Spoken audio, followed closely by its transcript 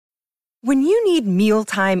When you need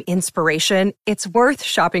mealtime inspiration, it's worth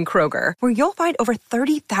shopping Kroger, where you'll find over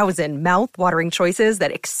 30,000 mouth-watering choices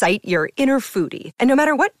that excite your inner foodie. And no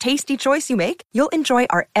matter what tasty choice you make, you'll enjoy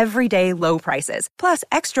our everyday low prices, plus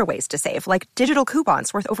extra ways to save, like digital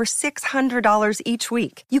coupons worth over $600 each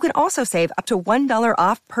week. You can also save up to $1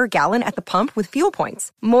 off per gallon at the pump with fuel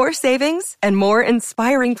points. More savings and more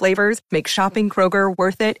inspiring flavors make shopping Kroger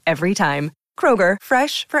worth it every time. Kroger,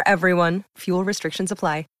 fresh for everyone. Fuel restrictions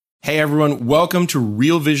apply. Hey everyone, welcome to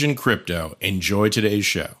Real Vision Crypto. Enjoy today's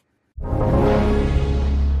show.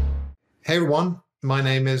 Hey everyone, my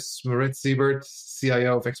name is Moritz Siebert,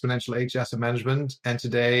 CIO of Exponential Age Asset Management, and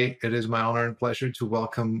today it is my honor and pleasure to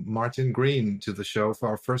welcome Martin Green to the show for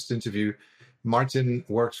our first interview. Martin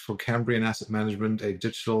works for Cambrian Asset Management, a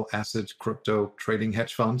digital asset crypto trading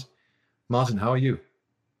hedge fund. Martin, how are you?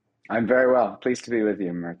 I'm very well. Pleased to be with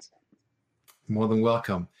you, Moritz. More than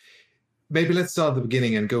welcome. Maybe let's start at the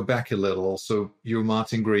beginning and go back a little. So you're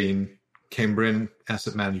Martin Green, Cambrian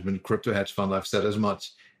Asset Management, crypto hedge fund. I've said as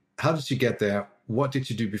much. How did you get there? What did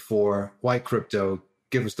you do before? Why crypto?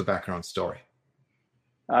 Give us the background story.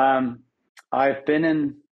 I've been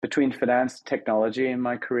in between finance and technology in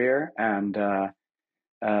my career. And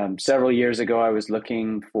several years ago, I was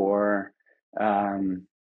looking for kind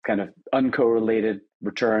of uncorrelated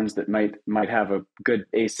returns that might have a good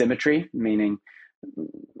asymmetry, meaning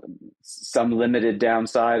some limited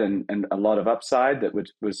downside and a lot of upside that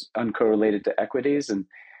was uncorrelated to equities. And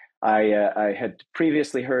I had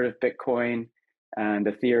previously heard of Bitcoin and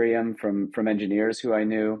Ethereum from engineers who I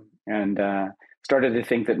knew, and started to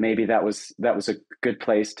think that maybe that was a good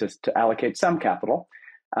place to allocate some capital.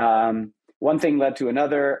 One thing led to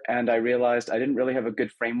another, and I realized I didn't really have a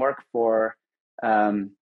good framework for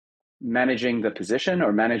managing the position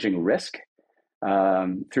or managing risk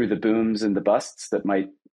through the booms and the busts that might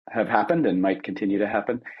have happened and might continue to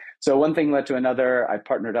happen. So one thing led to another. I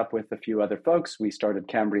partnered up with a few other folks. We started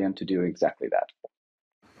Cambrian to do exactly that.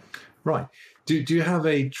 Right. Do you have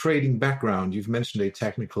a trading background? You've mentioned a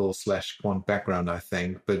technical / quant background, I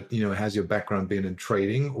think, but has your background been in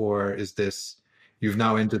trading, or is this you've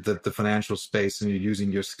now entered the financial space and you're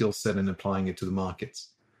using your skill set and applying it to the markets?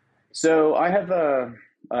 So I have a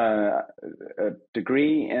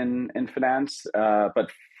degree in finance,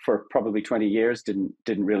 but for probably 20 years didn't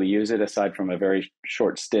really use it, aside from a very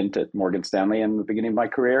short stint at Morgan Stanley in the beginning of my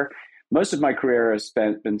career. Most of my career has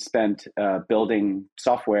been spent building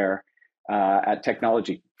software at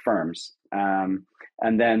technology firms, and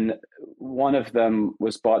then one of them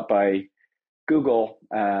was bought by Google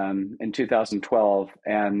in 2012,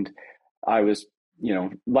 and I was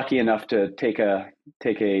lucky enough to take a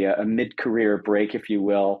mid-career break, if you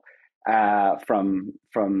will, from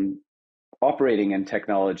operating in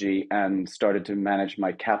technology, and started to manage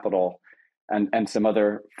my capital and some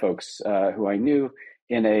other folks who I knew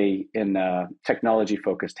in a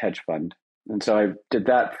technology-focused hedge fund. And so I did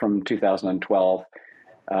that from 2012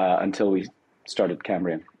 until we started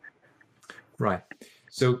Cambrian. Right.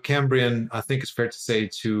 So Cambrian, I think it's fair to say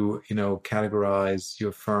to categorize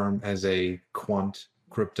your firm as a quant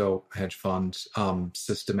crypto hedge fund,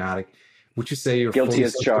 systematic. Would you say you're guilty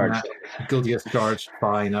as charged? Guilty as charged.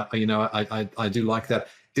 Fine. I do like that.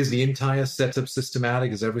 Is the entire setup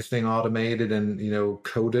systematic? Is everything automated and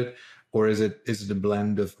coded, or is it a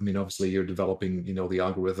blend of? Obviously you're developing the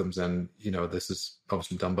algorithms, and this is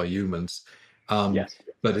obviously done by humans. Yes.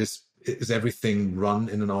 But is everything run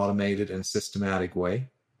in an automated and systematic way?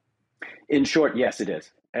 In short, yes, it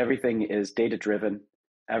is. Everything is data driven.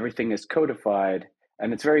 Everything is codified,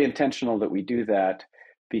 and it's very intentional that we do that,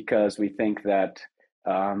 because we think that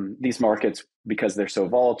these markets, because they're so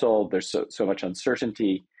volatile, there's so much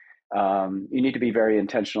uncertainty, you need to be very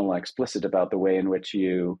intentional and explicit about the way in which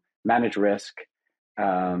you manage risk,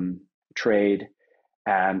 trade,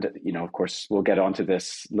 and of course, we'll get onto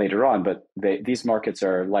this later on, but these markets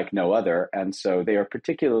are like no other, and so they are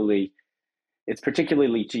particularly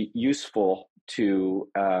useful to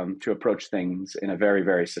approach things in a very,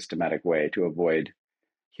 very systematic way to avoid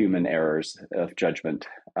human errors of judgment.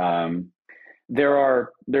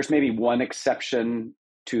 There's maybe one exception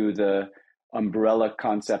to the umbrella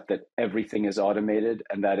concept that everything is automated,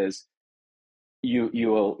 and that is you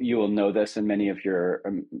will know this, and many of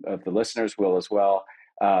the listeners will as well.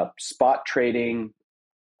 Spot trading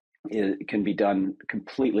can be done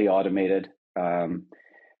completely automated.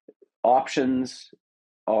 Options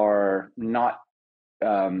are not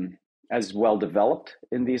as well developed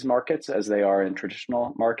in these markets as they are in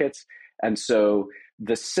traditional markets, and so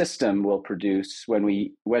the system will produce, when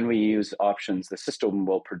we use options, the system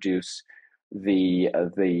will produce the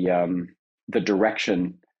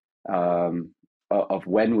direction of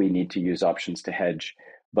when we need to use options to hedge,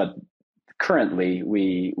 but currently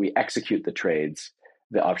we execute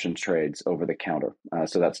the option trades over the counter.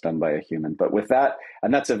 So that's done by a human. But with that,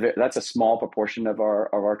 and that's a small proportion of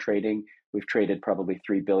our trading. We've traded probably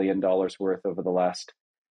 $3 billion worth over the last,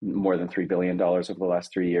 more than $3 billion over the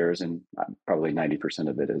last 3 years, and probably 90%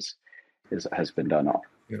 of it has been done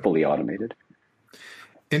fully automated.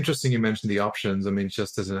 Interesting you mentioned the options. I mean,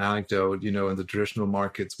 just as an anecdote, in the traditional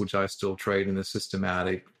markets, which I still trade in a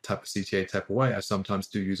systematic type of CTA type of way, I sometimes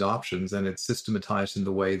do use options, and it's systematized in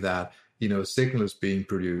the way that, a signal is being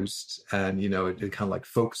produced, and, it kind of like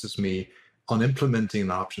focuses me on implementing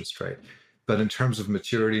an options trade. But in terms of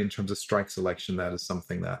maturity, in terms of strike selection, that is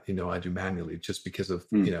something that, I do manually, just because of,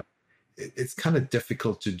 it's kind of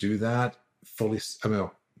difficult to do that fully. I mean,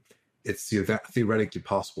 it's theoretically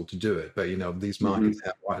possible to do it, but these markets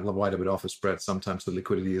have wide bid-offer spread. Sometimes the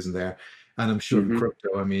liquidity isn't there, and I'm sure in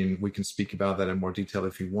crypto, I mean, we can speak about that in more detail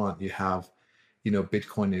if you want. You have,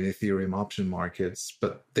 Bitcoin and Ethereum option markets,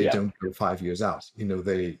 but they don't go 5 years out. Your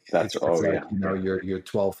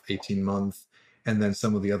 12, 18 month, and then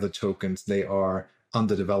some of the other tokens, they are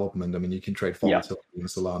under development. I mean, you can trade volatility in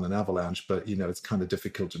Solana and Avalanche, but it's kind of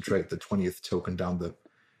difficult to trade the 20th token down the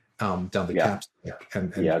caps.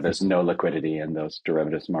 And there's no liquidity in those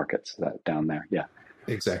derivatives markets that down there. Yeah,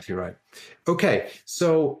 exactly right. Okay,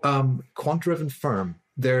 so quant-driven firm.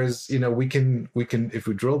 There's we can if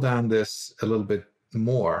we drill down this a little bit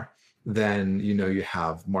more, then you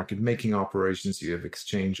have market making operations, you have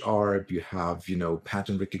exchange arb, you have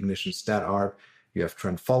pattern recognition stat arb, you have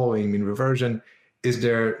trend following, mean reversion. Is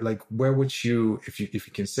there where would you, if you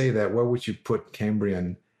can say that, where would you put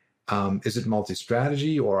Cambrian? Is it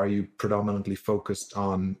multi-strategy, or are you predominantly focused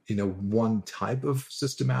on one type of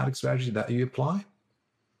systematic strategy that you apply?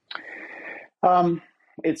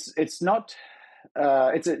 It's not.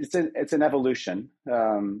 It's an evolution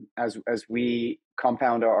as we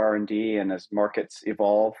compound our R&D and as markets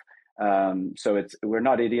evolve. So we're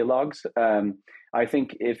not ideologues. I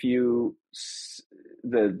think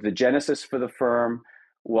the genesis for the firm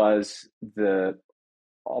was the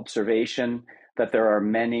observation that there are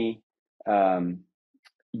many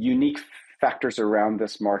unique factors around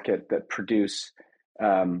this market that produce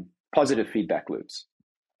positive feedback loops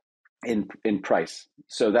in price.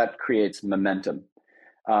 So that creates momentum.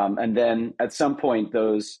 And then at some point,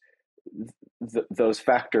 those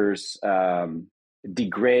factors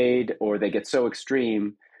degrade, or they get so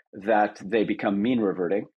extreme that they become mean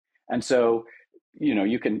reverting. And so,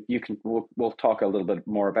 we'll talk a little bit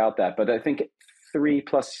more about that. But I think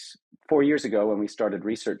 3+4 years ago, when we started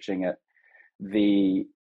researching it, the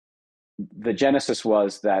genesis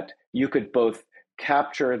was that you could both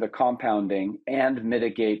capture the compounding and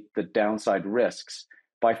mitigate the downside risks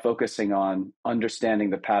by focusing on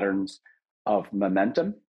understanding the patterns of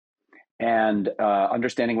momentum and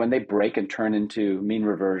understanding when they break and turn into mean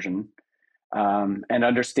reversion, and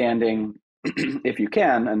understanding, if you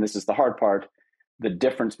can, and this is the hard part, the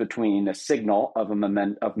difference between a signal of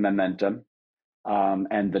momentum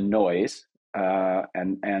and the noise.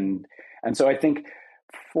 And so I think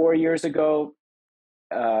 4 years ago,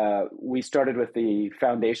 we started with the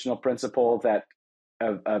foundational principle that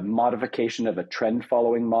a modification of a trend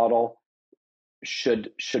following model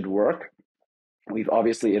should work. We've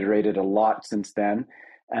obviously iterated a lot since then.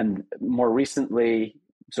 And more recently,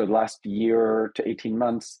 so the last year to 18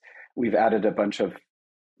 months, we've added a bunch of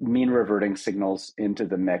mean reverting signals into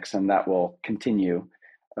the mix, and that will continue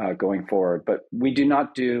going forward. But we do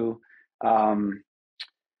not do,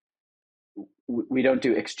 we don't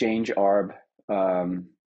do exchange arb,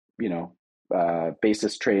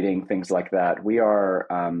 basis trading, things like that. We are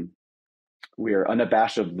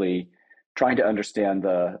unabashedly trying to understand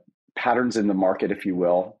the patterns in the market, if you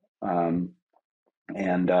will, and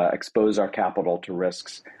expose our capital to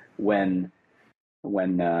risks when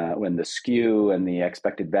the skew and the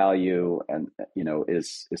expected value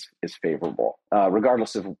is favorable,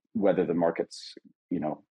 regardless of whether the market's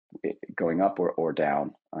going up or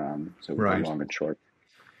down. So right. Long and short.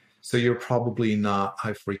 So you're probably not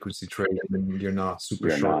high frequency trading, and you're not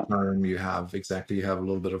super short term. You have a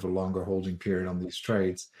little bit of a longer holding period on these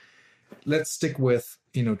trades. Let's stick with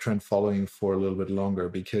trend following for a little bit longer,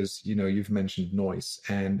 because you've mentioned noise,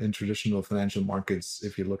 and in traditional financial markets,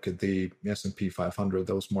 if you look at the S&P 500,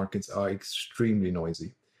 those markets are extremely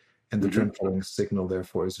noisy, and the trend following signal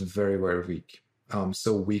therefore is very, very weak.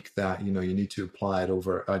 So weak that you need to apply it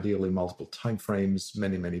over ideally multiple timeframes,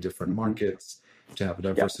 many different markets, to have a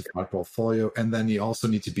diversified portfolio. And then you also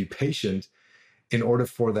need to be patient in order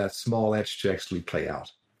for that small edge to actually play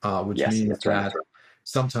out, which means that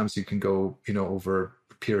sometimes you can go over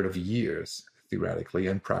a period of years theoretically,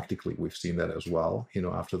 and practically we've seen that as well.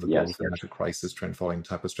 After the global financial crisis, trend following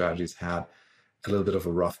type of strategies had a little bit of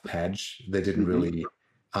a rough patch. They didn't really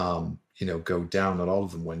go down. Not all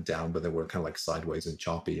of them went down, but they were kind of like sideways and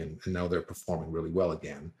choppy, and now they're performing really well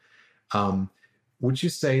again. Would you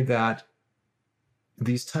say that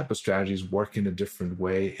these type of strategies work in a different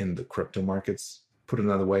way in the crypto markets? Put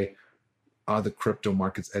another way, are the crypto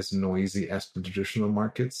markets as noisy as the traditional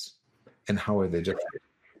markets, and how are they different?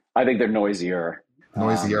 I think they're noisier.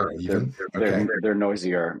 Even? They're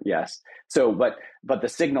noisier, yes. So, but the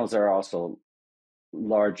signals are also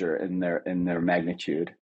larger in their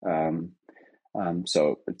magnitude. So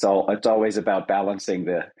it's always about balancing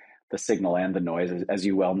the signal and the noise, as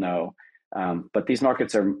you well know. But these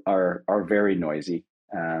markets are very noisy,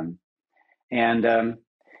 I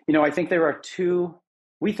think there are two.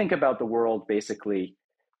 We think about the world basically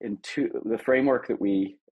in two. The framework that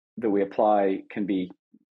we apply can be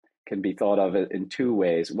thought of in two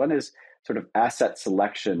ways. One is sort of asset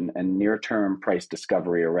selection and near-term price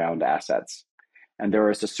discovery around assets. And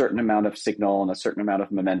there is a certain amount of signal and a certain amount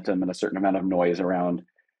of momentum and a certain amount of noise around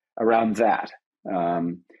that.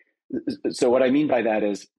 So what I mean by that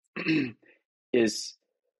is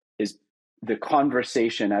the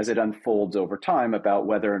conversation as it unfolds over time about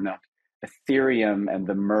whether or not Ethereum and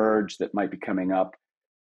the merge that might be coming up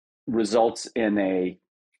results in a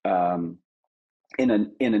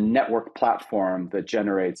network platform that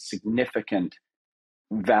generates significant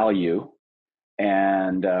value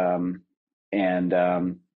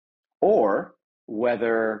or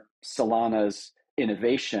whether Solana's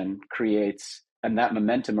innovation creates, and that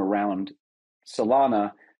momentum around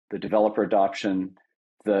Solana, the developer adoption,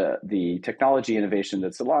 the technology innovation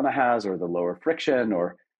that Solana has, or the lower friction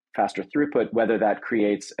or faster throughput, whether that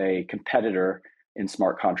creates a competitor in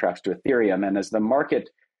smart contracts to Ethereum. And as the market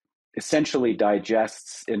essentially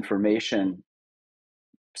digests information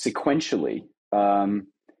sequentially,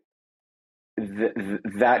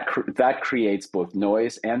 that creates both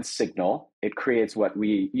noise and signal. It creates what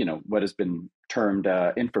has been termed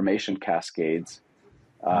information cascades.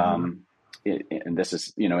 And this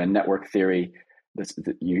is, in network theory,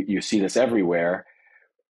 you see this everywhere,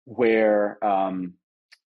 where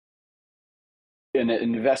an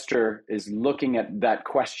investor is looking at that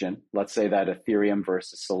question, let's say that Ethereum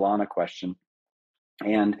versus Solana question,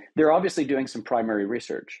 and they're obviously doing some primary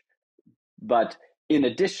research. But in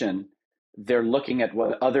addition, they're looking at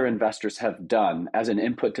what other investors have done as an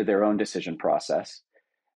input to their own decision process,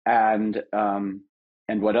 and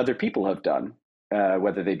what other people have done,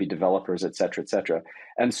 whether they be developers, et cetera, et cetera.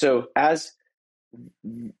 And so as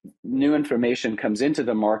new information comes into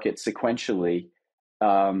the market sequentially,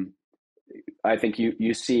 I think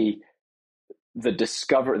you see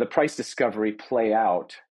the price discovery play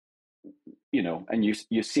out, and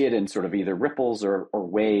you see it in sort of either ripples or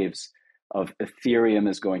waves of Ethereum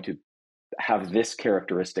is going to have this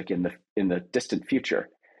characteristic in the distant future,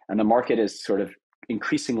 and the market is sort of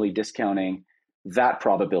increasingly discounting that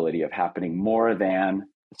probability of happening more than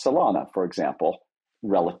Solana, for example,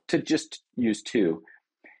 relative to just use two.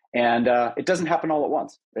 And it doesn't happen all at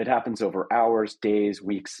once. It happens over hours, days,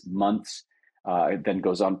 weeks, months. It then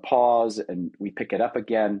goes on pause, and we pick it up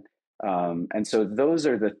again. And so those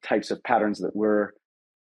are the types of patterns that we're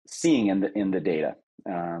seeing in the data,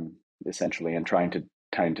 essentially, and trying to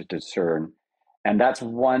discern. And that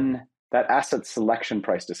asset selection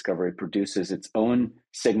price discovery produces its own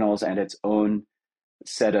signals and its own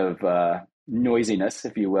set of noisiness,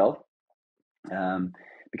 if you will,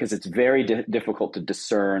 because it's very difficult to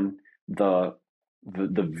discern the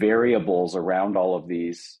variables around all of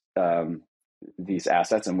these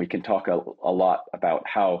assets. And we can talk a lot about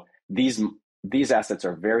how these assets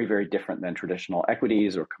are very, very different than traditional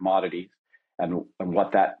equities or commodities, and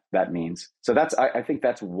what that means. So I think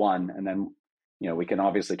that's one. And then we can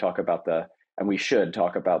obviously talk about and we should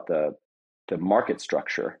talk about the market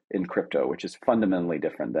structure in crypto, which is fundamentally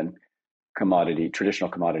different than traditional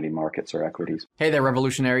commodity markets or equities. Hey there,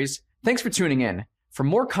 revolutionaries. Thanks for tuning in. For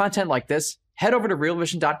more content like this, head over to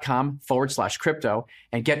realvision.com/crypto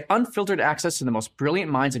and get unfiltered access to the most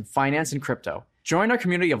brilliant minds in finance and crypto. Join our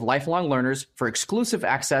community of lifelong learners for exclusive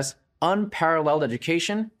access, unparalleled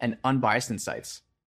education, and unbiased insights.